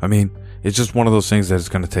 I mean, it's just one of those things that it's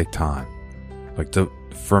going to take time. Like,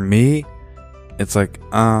 for me, it's like,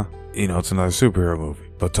 it's another superhero movie.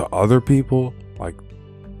 But to other people, like,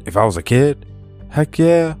 if I was a kid, heck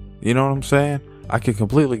yeah, you know what I'm saying? I could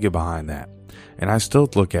completely get behind that. And I still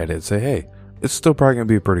look at it and say, hey, it's still probably going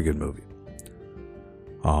to be a pretty good movie.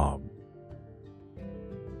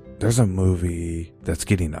 There's a movie that's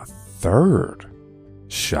getting a third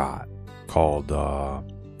shot called,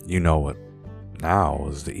 it now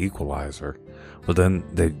is The Equalizer. But then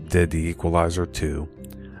they did The Equalizer 2.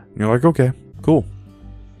 And you're like, okay, cool.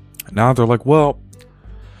 Now they're like, well,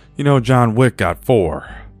 John Wick got 4.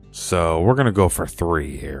 So we're going to go for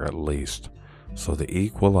 3 here at least. So The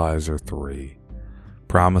Equalizer 3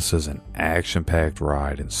 promises an action-packed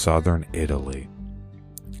ride in southern Italy.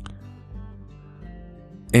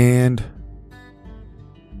 And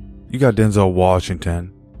you got Denzel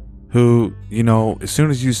Washington, who, as soon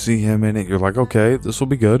as you see him in it, you're like, okay, this will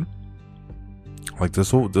be good. Like,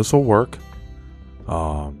 this will work.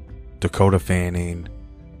 Dakota Fanning,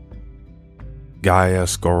 Gaia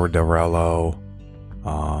Scordarello,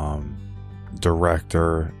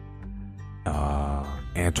 director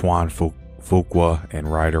Antoine Fuqua and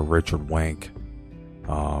writer Richard Wenk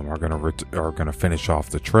are gonna finish off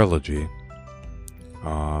the trilogy.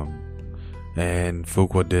 And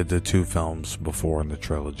Fuqua did the 2 films before in the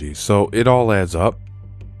trilogy, so it all adds up.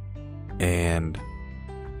 And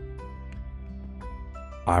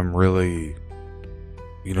I'm really,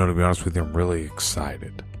 to be honest with you, I'm really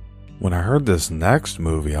excited. When I heard this next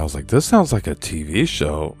movie, I was like, this sounds like a TV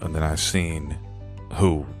show. And then I seen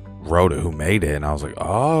who wrote it, who made it, and I was like,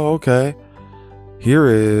 oh, okay. Here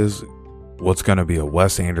is what's going to be a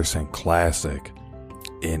Wes Anderson classic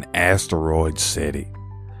in Asteroid City.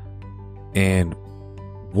 And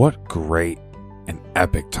what great and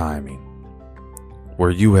epic timing, where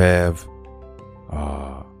you have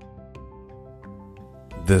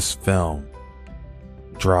this film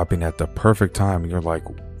dropping at the perfect time, and you're like,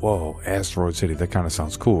 whoa, Asteroid City, that kind of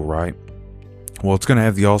sounds cool, right? Well, it's going to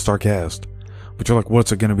have the all-star cast, but you're like,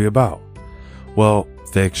 what's it going to be about? Well,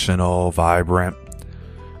 fictional, vibrant,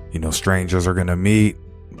 strangers are going to meet,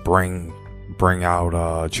 bring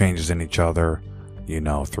out changes in each other,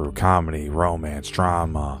 through comedy, romance,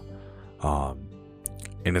 drama,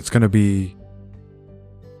 and it's going to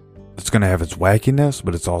have its wackiness,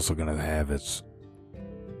 but it's also going to have its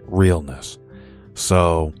realness.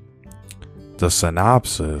 So the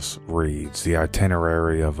synopsis reads, the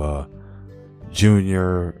itinerary of a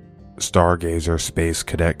junior stargazer space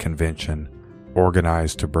cadet convention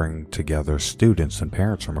organized to bring together students and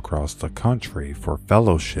parents from across the country for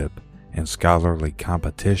fellowship and scholarly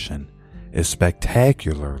competition is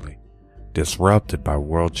spectacularly disrupted by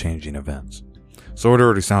world-changing events. So it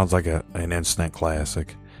already sounds like an instant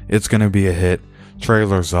classic. It's going to be a hit.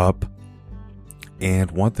 Trailer's up. And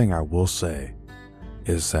one thing I will say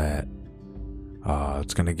is that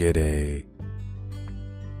it's going to get a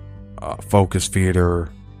Focus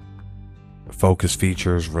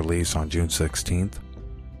Features release on June 16th.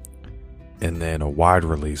 And then a wide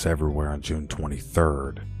release everywhere on June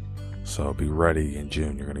 23rd. So be ready in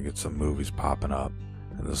June. You're going to get some movies popping up.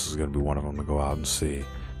 And this is going to be one of them to go out and see.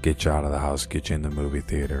 Get you out of the house. Get you in the movie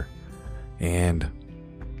theater. And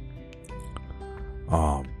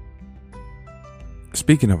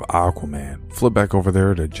speaking of Aquaman, flip back over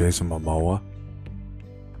there to Jason Momoa.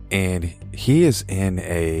 And he is in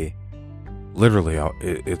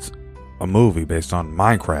it's a movie based on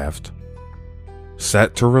Minecraft,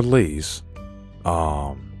 set to release.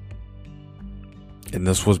 And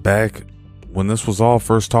this was back when this was all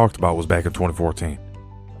first talked about, was back in 2014.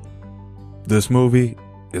 This movie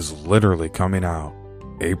is literally coming out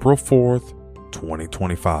April 4th,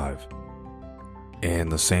 2025. And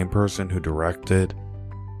the same person who directed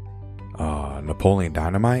Napoleon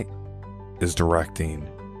Dynamite is directing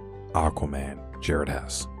Aquaman, Jared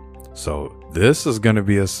Hess. So this is going to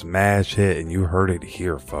be a smash hit, and you heard it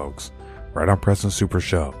here, folks, right on Preston Super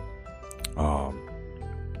Show.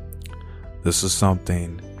 This is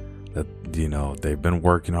something that, they've been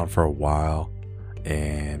working on for a while,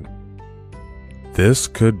 and this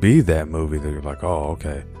could be that movie that you're like, oh,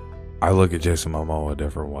 okay, I look at Jason Momoa a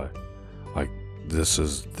different way. Like, this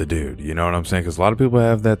is the dude, you know what I'm saying? Because a lot of people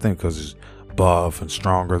have that thing because he's buff and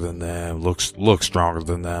stronger than them, looks stronger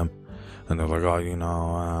than them. And they're like, oh, you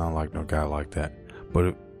know, I don't like no guy like that.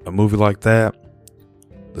 But a movie like that,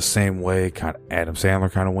 the same way kind of Adam Sandler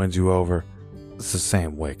kind of wins you over, it's the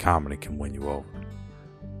same way comedy can win you over.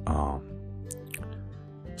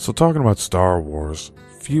 So talking about Star Wars,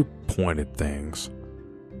 few pointed things.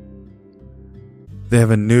 They have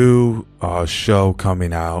a new show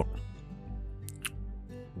coming out,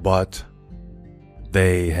 but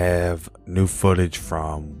they have new footage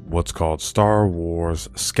from what's called Star Wars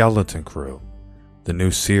Skeleton Crew, the new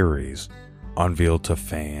series unveiled to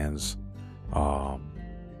fans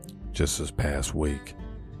just this past week.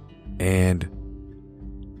 And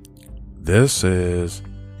this is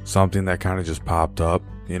something that kind of just popped up,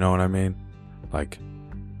 you know what I mean? Like,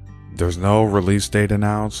 there's no release date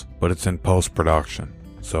announced, but it's in post-production.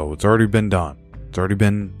 So it's already been done. It's already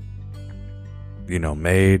been, you know,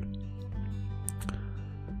 made.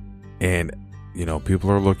 And, you know, people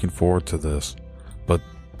are looking forward to this. But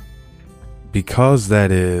because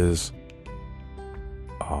that is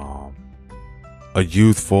a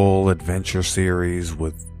youthful adventure series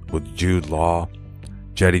with Jude Law,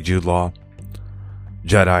 Jedi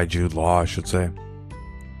Jude Law, I should say,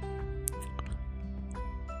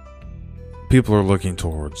 people are looking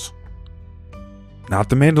towards not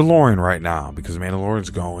the Mandalorian right now, because Mandalorian's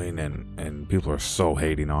going and people are so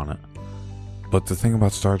hating on it. But the thing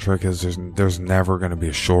about Star Trek is there's never going to be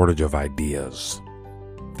a shortage of ideas.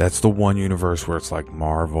 That's the one universe where it's like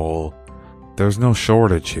Marvel. There's no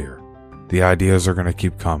shortage here. The ideas are going to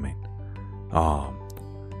keep coming.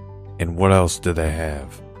 And what else do they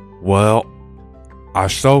have? Well,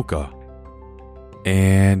 Ahsoka.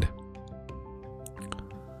 And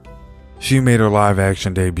she made her live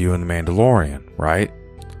action debut in The Mandalorian, right?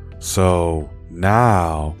 So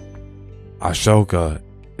now Ahsoka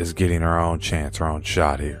is getting her own chance, her own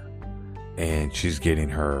shot here. And she's getting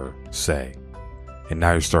her say. And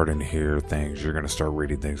now you're starting to hear things. You're going to start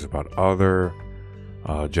reading things about other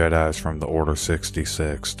Jedis from the Order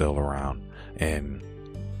 66 still around. And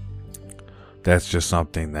that's just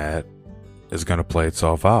something that is going to play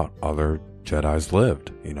itself out. Other Jedis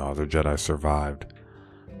lived. You know, other Jedi survived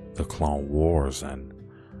the Clone Wars and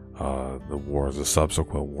the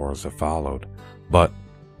subsequent wars that followed. But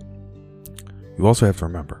you also have to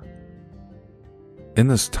remember, in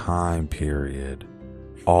this time period,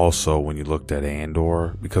 also when you looked at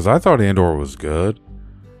Andor, because I thought Andor was good,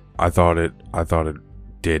 I thought it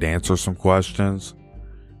did answer some questions.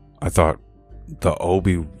 I thought the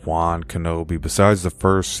Obi-Wan Kenobi, besides the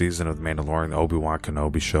first season of The Mandalorian, the Obi-Wan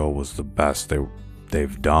Kenobi show was the best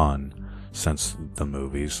they've done since the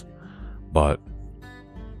movies. But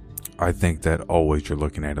I think that always you're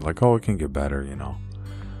looking at it like, oh, it can get better, you know.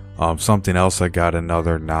 Something else that got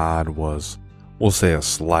another nod was, we'll say a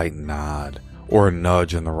slight nod or a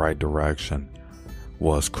nudge in the right direction,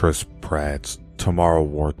 was Chris Pratt's Tomorrow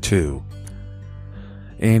War 2.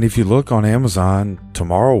 And if you look on Amazon,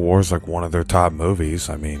 Tomorrow War is like one of their top movies.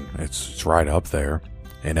 I mean, it's right up there.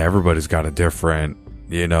 And everybody's got a different,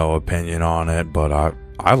 you know, opinion on it. But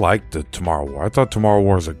I liked the Tomorrow War. I thought Tomorrow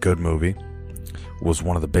War is a good movie. Was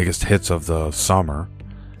one of the biggest hits of the summer.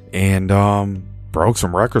 And broke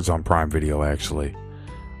some records on Prime Video, actually.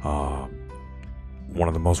 One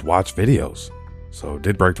of the most watched videos. So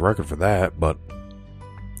did break the record for that. But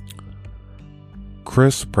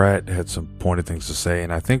Chris Pratt had some pointed things to say,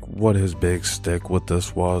 and I think what his big stick with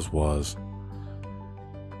this was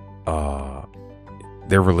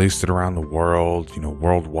they released it around the world, you know,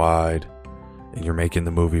 worldwide, and you're making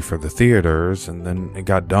the movie for the theaters, and then it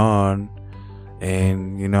got done,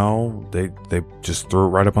 and, you know, they just threw it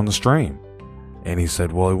right up on the stream. And he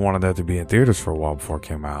said, well, he wanted that to be in theaters for a while before it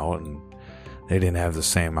came out, and they didn't have the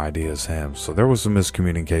same idea as him. So there was some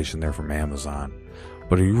miscommunication there from Amazon.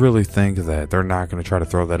 But do you really think that they're not going to try to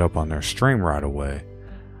throw that up on their stream right away?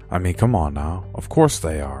 I mean, come on now. Of course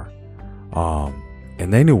they are.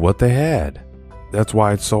 And they knew what they had. That's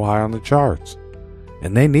why it's so high on the charts.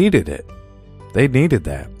 And they needed it. They needed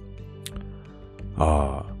that.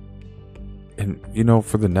 And, you know,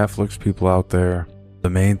 for the Netflix people out there, the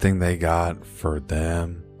main thing they got for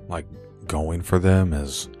them, like going for them,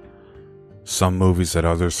 is some movies that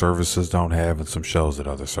other services don't have and some shows that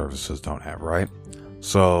other services don't have, right?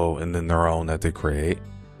 So, and then their own that they create.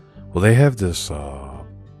 Well, they have this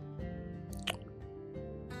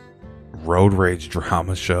road rage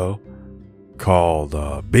drama show called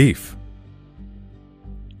Beef.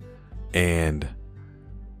 And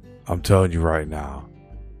I'm telling you right now,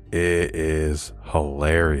 it is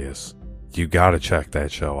hilarious. You gotta check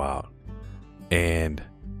that show out. And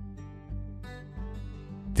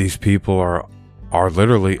these people are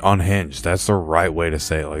literally unhinged. That's the right way to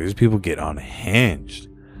say it. Like, these people get unhinged.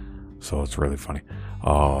 So it's really funny.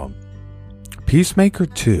 Peacemaker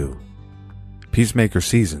 2. Peacemaker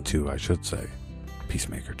Season 2, I should say.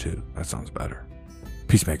 Peacemaker 2. That sounds better.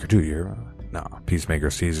 Peacemaker 2, no, Peacemaker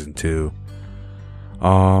Season 2.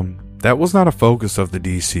 That was not a focus of the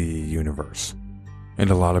DC universe. And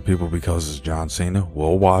a lot of people, because it's John Cena,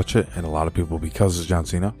 will watch it. And a lot of people, because it's John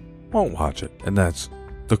Cena, won't watch it. And that's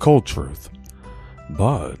the cold truth.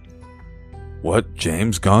 But what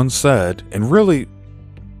James Gunn said, and really,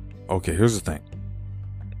 okay, here's the thing.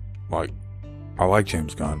 Like, I like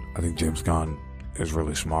James Gunn. I think James Gunn is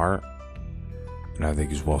really smart. And I think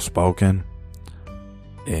he's well spoken.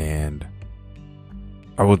 And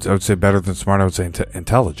I would say better than smart. I would say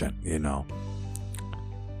intelligent, you know.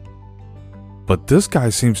 But this guy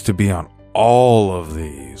seems to be on all of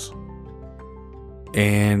these.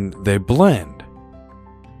 And they blend.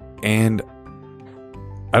 And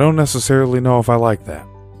I don't necessarily know if I like that.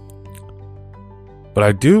 But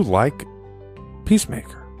I do like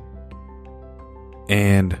Peacemaker.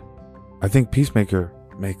 And I think Peacemaker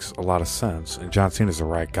makes a lot of sense. And John Cena's the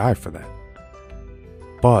right guy for that.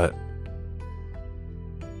 But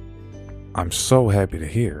I'm so happy to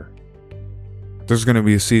hear there's going to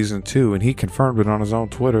be a season 2. And he confirmed it on his own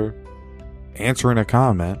Twitter. Answering a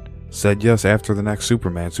comment. Said yes after the next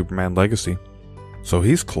Superman Legacy. So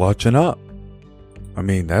he's clutching up. I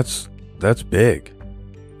mean, that's big.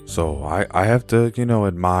 So I have to,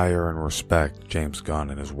 admire and respect James Gunn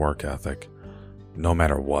and his work ethic. No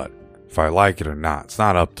matter what. If I like it or not. It's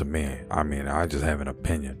not up to me. I mean, I just have an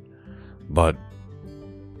opinion. But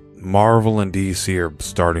Marvel and DC are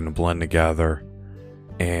starting to blend together.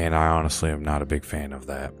 And I honestly am not a big fan of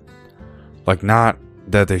that. Like, not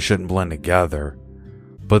that they shouldn't blend together.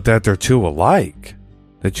 But that they're too alike.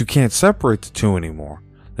 That you can't separate the two anymore.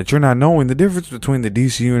 That you're not knowing the difference between the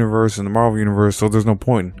DC universe and the Marvel universe. So there's no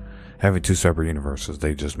point in having two separate universes.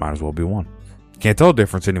 They just might as well be one. Can't tell the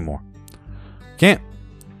difference anymore. Can't.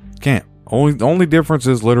 Only difference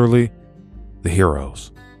is literally the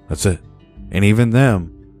heroes. That's it. And even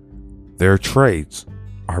them, their traits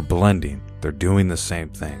are blending. They're doing the same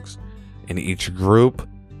things. In each group,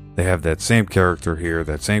 they have that same character here,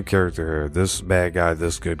 that same character here, this bad guy,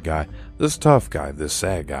 this good guy, this tough guy, this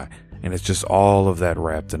sad guy. And it's just all of that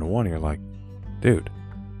wrapped into one. You're like, dude,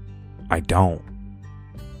 I don't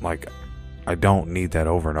need that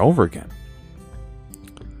over and over again.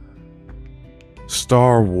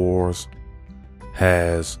 Star Wars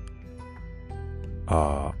has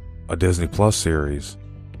a Disney Plus series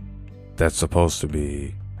that's supposed to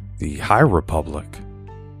be the High Republic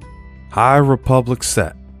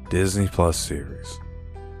set Disney Plus series.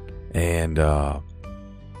 And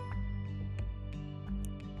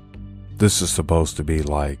this is supposed to be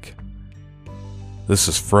like, this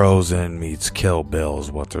is Frozen meets Kill Bill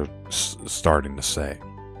is what they're starting to say.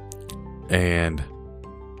 And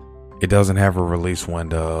it doesn't have a release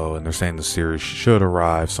window, and they're saying the series should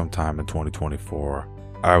arrive sometime in 2024.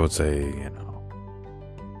 I would say,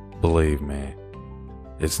 believe me,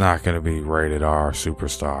 it's not going to be rated R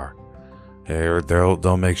superstar.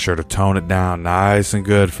 They'll make sure to tone it down nice and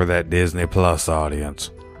good for that Disney Plus audience.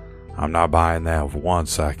 I'm not buying that for 1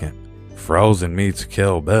 second. Frozen meets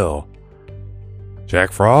Kill Bill.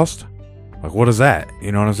 Jack Frost? Like, what is that?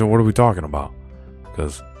 You know what I'm saying? What are we talking about?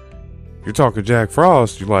 Because you're talking Jack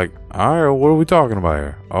Frost, you're like, alright, what are we talking about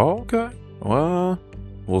here? Oh, okay. Well,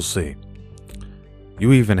 we'll see.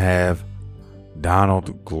 You even have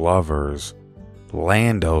Donald Glover's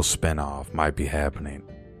Lando spinoff might be happening.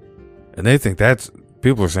 And they think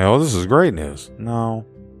people are saying, oh, this is great news. No,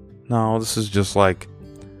 this is just like,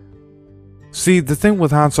 see, the thing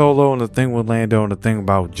with Han Solo and the thing with Lando and the thing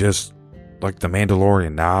about just like The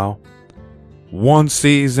Mandalorian now, 1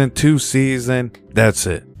 season, 2 season, that's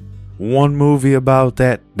it. 1 movie about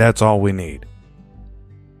that, that's all we need.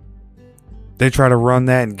 They try to run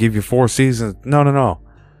that and give you 4 seasons. No.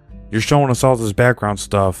 You're showing us all this background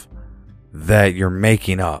stuff that you're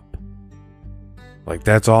making up. Like,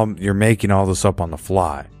 that's all, you're making all this up on the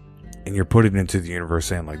fly. And you're putting it into the universe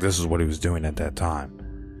saying, like, this is what he was doing at that time.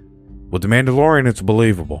 With The Mandalorian, it's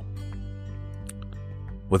believable.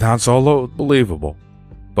 With Han Solo, it's believable.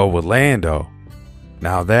 But with Lando,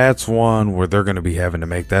 now that's one where they're going to be having to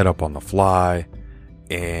make that up on the fly.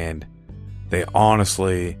 And they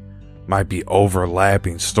honestly might be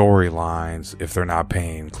overlapping storylines if they're not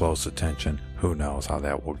paying close attention. Who knows how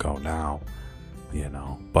that will go now,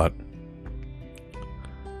 But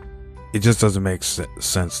it just doesn't make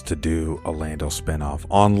sense to do a Lando spinoff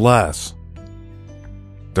unless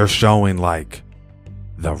they're showing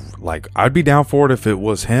I'd be down for it if it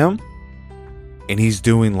was him and he's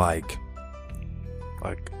doing like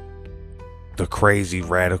the crazy,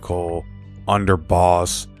 radical,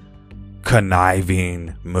 underboss,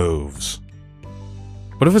 conniving moves.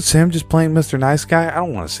 But if it's him just playing Mr. Nice Guy, I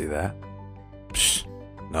don't want to see that. Psh,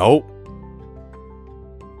 nope.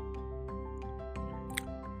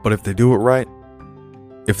 But if they do it right,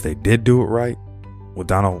 if they did do it right, with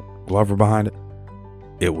Donald Glover behind it,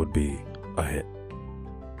 it would be a hit.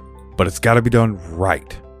 But it's got to be done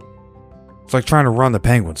right. It's like trying to run the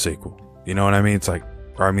Penguin sequel. You know what I mean? It's like,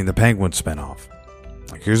 the Penguin spinoff.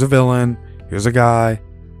 Like, here's a villain, here's a guy,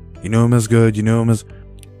 you knew him as good, you knew him as...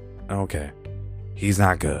 Okay, he's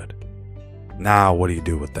not good. Now, what do you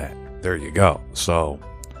do with that? There you go. So,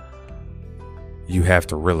 you have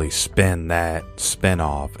to really spin that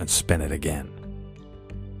spinoff and spin it again.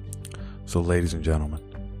 So, ladies and gentlemen,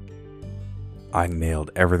 I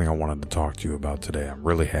nailed everything I wanted to talk to you about today. I'm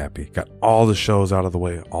really happy. Got all the shows out of the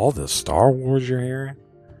way. All the Star Wars you're hearing.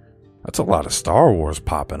 That's a lot of Star Wars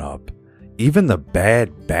popping up. Even the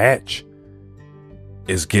Bad Batch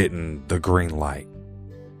is getting the green light.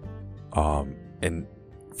 And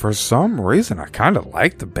for some reason, I kind of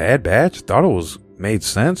liked the Bad Batch. Thought it made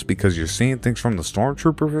sense because you're seeing things from the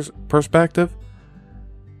Stormtrooper perspective.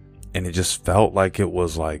 And it just felt like it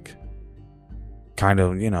was like, kind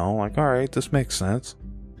of, like, all right, this makes sense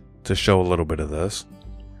to show a little bit of this.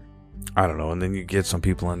 I don't know. And then you get some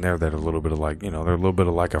people in there that are a little bit of like, they're a little bit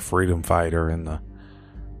of like a freedom fighter in the,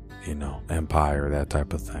 Empire, that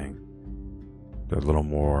type of thing. They're a little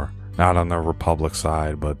more, not on the Republic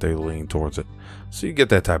side, but they lean towards it. So you get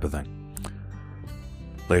that type of thing.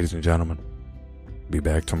 Ladies and gentlemen, be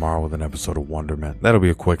back tomorrow with an episode of Wonderment. That'll be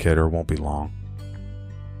a quick hitter. It won't be long.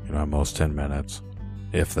 At most 10 minutes,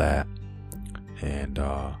 if that. And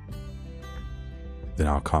then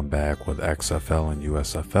I'll come back with XFL and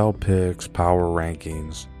USFL picks, power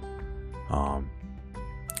rankings.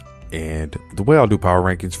 And the way I'll do power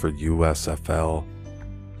rankings for USFL,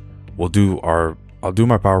 I'll do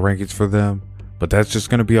my power rankings for them, but that's just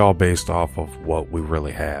going to be all based off of what we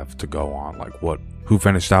really have to go on, like who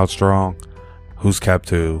finished out strong, who's kept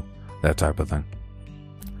who, that type of thing.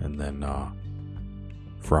 And then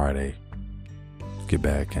Friday, get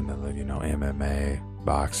back into the MMA,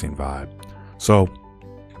 boxing vibe. So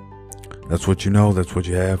that's what you know, that's what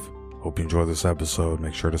you have. Hope you enjoy this episode.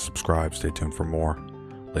 Make sure to subscribe, stay tuned for more.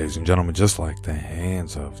 Ladies and gentlemen, just like the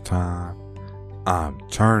hands of time, I'm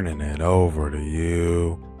turning it over to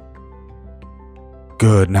you.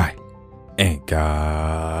 Good night and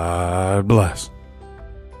God bless.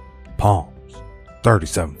 Palms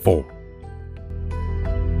 37-4.